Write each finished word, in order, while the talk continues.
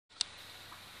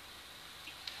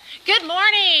Good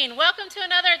morning. Welcome to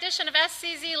another edition of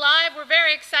SCZ Live. We're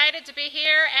very excited to be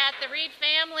here at the Reed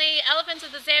Family Elephants of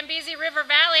the Zambezi River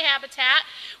Valley Habitat,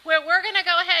 where we're going to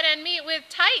go ahead and meet with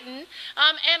Titan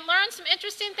and learn some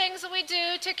interesting things that we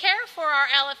do to care for our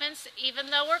elephants.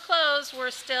 Even though we're closed, we're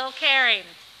still caring.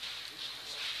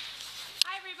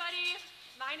 Hi everybody,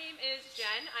 my name is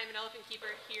Jen. I'm an elephant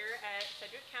keeper here at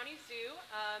Sedgwick County Zoo.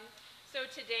 So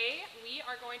today we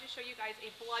are going to show you guys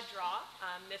a blood draw.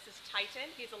 This is Titan.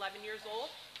 He's 11 years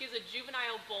old. He's a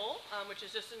juvenile bull, which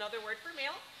is just another word for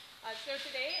male. So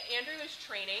today Andrew is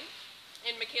training,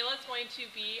 and Michaela is going to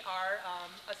be our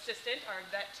assistant, our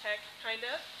vet tech kind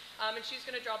of, and she's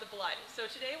going to draw the blood.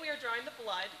 So today we are drawing the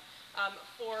blood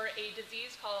for a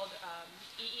disease called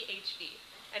EEHV,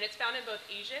 and it's found in both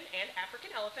Asian and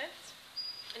African elephants.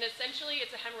 And essentially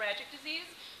it's a hemorrhagic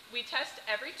disease. We test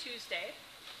every Tuesday.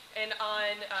 And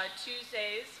on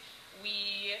Tuesdays,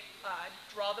 we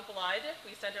draw the blood,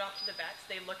 we send it off to the vets,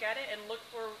 they look at it and look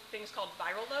for things called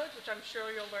viral loads, which I'm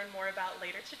sure you'll learn more about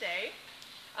later today.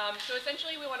 So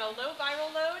essentially we want a low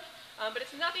viral load, but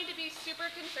it's nothing to be super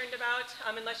concerned about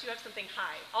unless you have something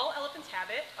high. All elephants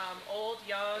have it, old,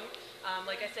 young,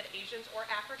 like I said, Asians or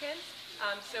Africans.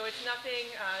 So it's nothing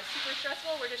super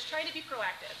stressful, we're just trying to be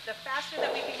proactive. The faster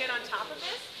that we can get on top of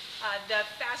this, the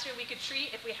faster we could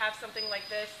treat if we have something like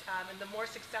this, and the more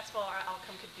successful our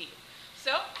outcome could be.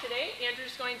 So today,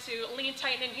 Andrew's going to lean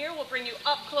Titan in here. We'll bring you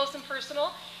up close and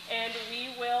personal, and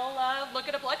we will look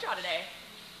at a blood draw today.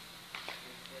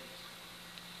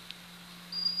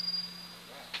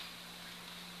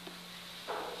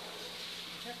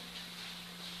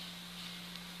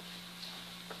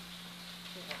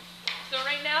 So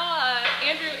right now,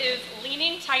 Andrew is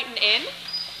leaning Titan in.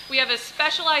 We have a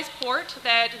specialized port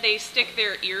that they stick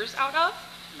their ears out of.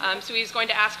 So he's going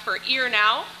to ask for ear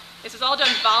now. This is all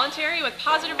done voluntary with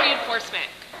positive reinforcement.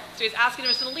 So he's asking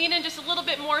us to lean in just a little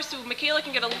bit more so Michaela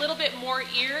can get a little bit more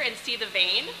ear and see the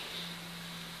vein.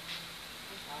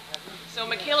 So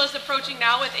Michaela's approaching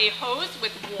now with a hose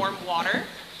with warm water.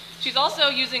 She's also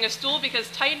using a stool because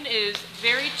Titan is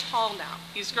very tall now.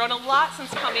 He's grown a lot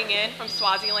since coming in from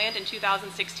Swaziland in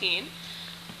 2016.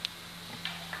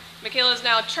 Michaela is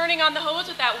now turning on the hose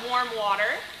with that warm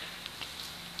water.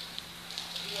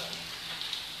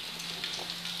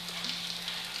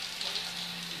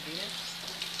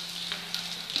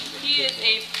 He is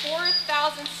a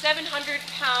 4,700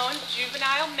 pound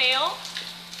juvenile male.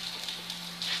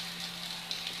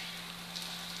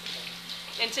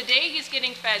 And today he's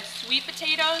getting fed sweet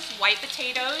potatoes, white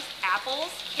potatoes,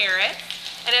 apples, carrots,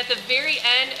 and at the very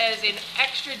end, as an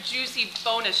extra juicy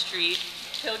bonus treat,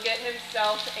 he'll get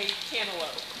himself a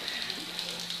cantaloupe.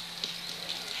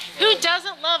 Who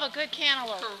doesn't love a good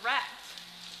cantaloupe? Correct.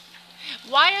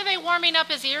 Why are they warming up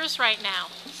his ears right now?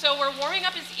 So we're warming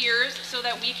up his ears so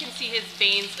that we can see his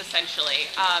veins, essentially.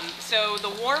 So the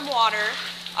warm water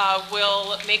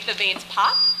will make the veins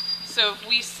pop. So if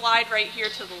we slide right here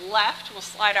to the left, we'll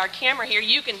slide our camera here.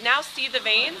 You can now see the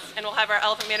veins, and we'll have our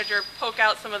elephant manager poke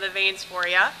out some of the veins for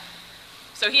you.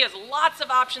 So he has lots of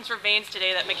options for veins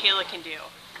today that Michaela can do.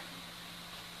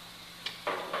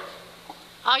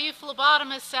 All you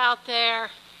phlebotomists out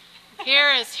there,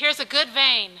 here's a good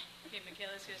vein. Okay,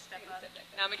 Michaela's going to step up.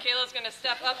 Now Michaela's going to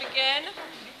step up again.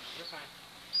 You're fine.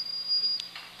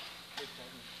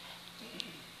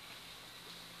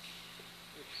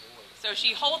 So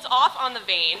she holds off on the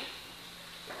vein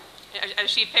as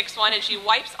she picks one, and she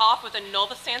wipes off with a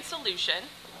Novosan solution.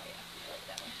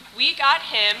 We got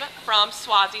him from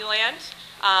Swaziland,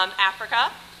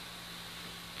 Africa.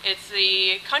 It's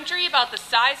the country about the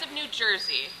size of New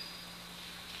Jersey.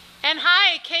 And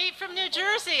hi, Kate from New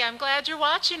Jersey. I'm glad you're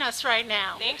watching us right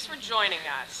now. Thanks for joining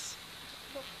us.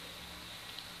 You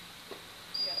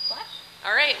got a flash?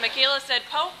 All right, Michaela said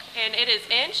poke, and it is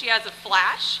in. She has a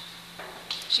flash.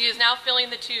 She is now filling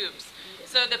the tubes.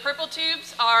 So the purple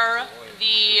tubes are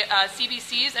the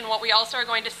CBCs and what we also are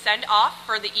going to send off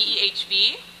for the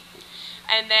EEHV.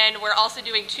 And then we're also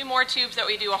doing 2 more tubes that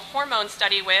we do a hormone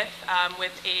study with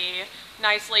a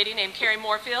nice lady named Carrie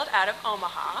Moorfield out of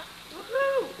Omaha.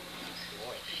 Woohoo!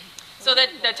 So the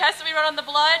tests that we run on the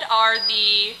blood are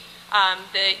the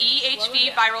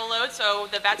EEHV viral load, so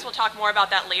the vets will talk more about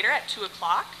that later at 2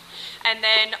 o'clock. And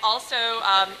then also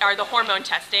are the hormone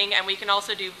testing, and we can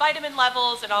also do vitamin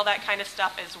levels and all that kind of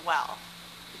stuff as well.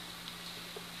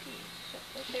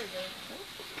 There we go.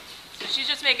 So she's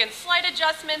just making slight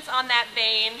adjustments on that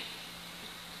vein.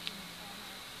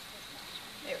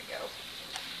 There we go.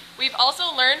 We've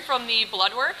also learned from the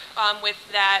blood work with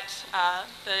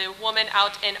the woman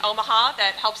out in Omaha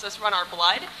that helps us run our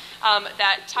blood,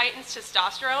 that Titan's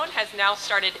testosterone has now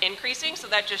started increasing. So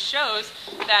that just shows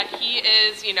that he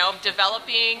is,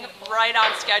 developing right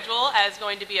on schedule as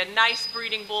going to be a nice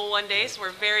breeding bull one day. So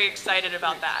we're very excited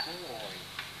about that.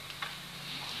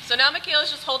 So now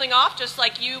Michaela's just holding off, just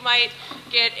like you might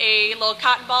get a little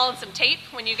cotton ball and some tape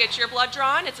when you get your blood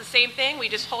drawn. It's the same thing. We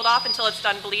just hold off until it's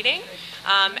done bleeding,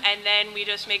 and then we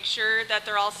just make sure that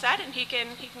they're all set, and he can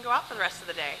go out for the rest of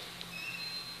the day.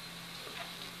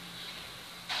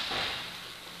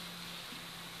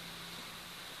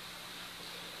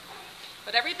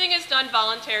 But everything is done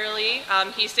voluntarily.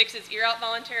 He sticks his ear out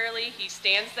voluntarily. He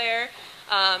stands there.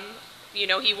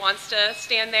 He wants to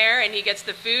stand there, and he gets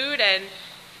the food, and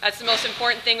that's the most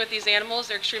important thing with these animals.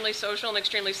 They're extremely social and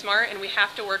extremely smart, and we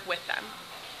have to work with them.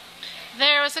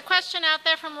 There was a question out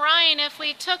there from Ryan, if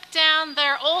we took down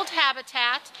their old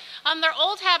habitat. Their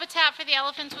old habitat for the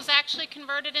elephants was actually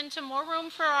converted into more room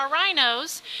for our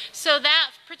rhinos, so that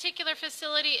particular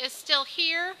facility is still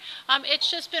here.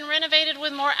 It's just been renovated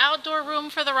with more outdoor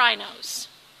room for the rhinos.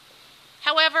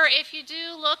 However, if you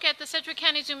do look at the Sedgwick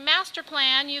County Zoo Master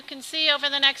Plan, you can see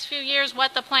over the next few years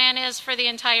what the plan is for the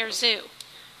entire zoo.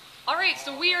 All right,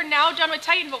 so we are now done with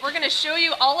Titan, but we're going to show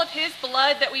you all of his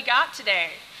blood that we got today.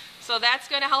 So that's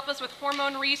going to help us with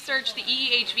hormone research, the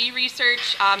EEHV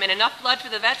research, and enough blood for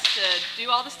the vets to do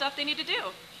all the stuff they need to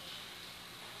do.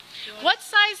 What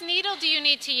size needle do you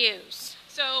need to use?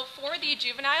 So for the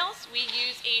juveniles, we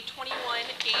use a 21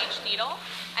 gauge needle,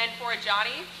 and for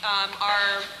Johnny,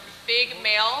 our big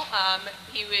male,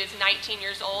 he was 19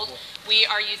 years old, we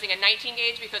are using a 19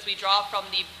 gauge because we draw from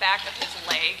the back of his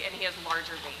leg, and he has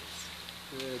larger veins.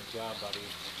 Good job, buddy.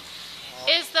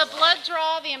 Is the blood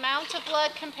draw, the amount of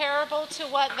blood, comparable to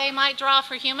what they might draw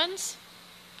for humans?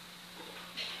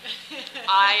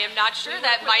 I am not sure.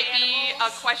 That might be a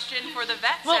question for the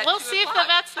vets. Well, we'll see if the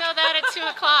vets know that at 2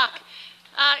 o'clock.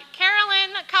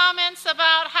 Carolyn comments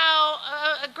about how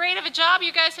great of a job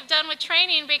you guys have done with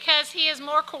training, because he is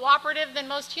more cooperative than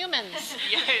most humans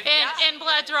in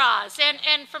blood draws.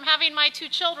 And from having my 2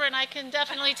 children, I can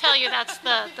definitely tell you that's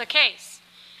the case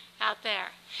out there.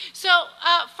 So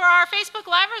for our Facebook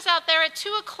Livers out there, at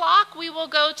 2 o'clock we will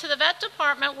go to the vet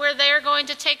department, where they're going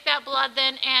to take that blood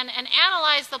then and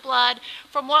analyze the blood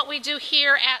from what we do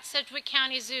here at Sedgwick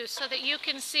County Zoo, so that you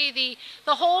can see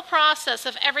the whole process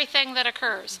of everything that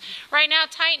occurs. Right now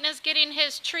Titan is getting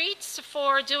his treats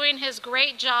for doing his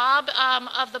great job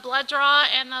of the blood draw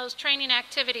and those training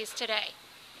activities today.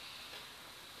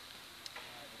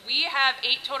 We have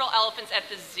 8 total elephants at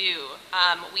the zoo.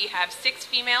 We have 6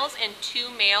 females and 2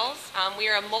 males. We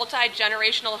are a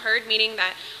multi-generational herd, meaning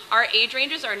that our age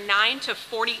ranges are 9 to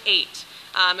 48.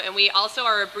 And we also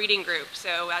are a breeding group,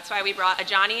 so that's why we brought a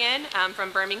Johnny in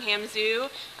from Birmingham Zoo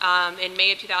in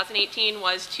May of 2018,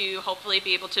 was to hopefully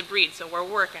be able to breed, so we're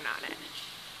working on it.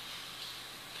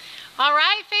 All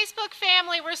right, Facebook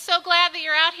family, we're so glad that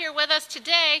you're out here with us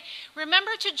today.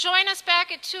 Remember to join us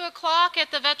back at 2 o'clock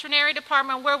at the veterinary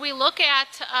department, where we look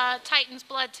at Titan's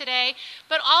blood today.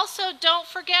 But also don't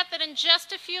forget that in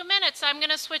just a few minutes, I'm going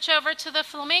to switch over to the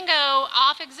flamingo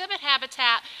off-exhibit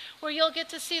habitat, where you'll get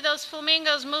to see those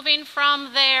flamingos moving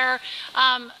from their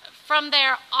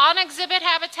on-exhibit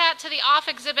habitat to the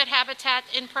off-exhibit habitat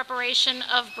in preparation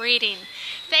of breeding.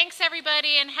 Thanks,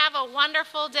 everybody, and have a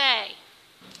wonderful day.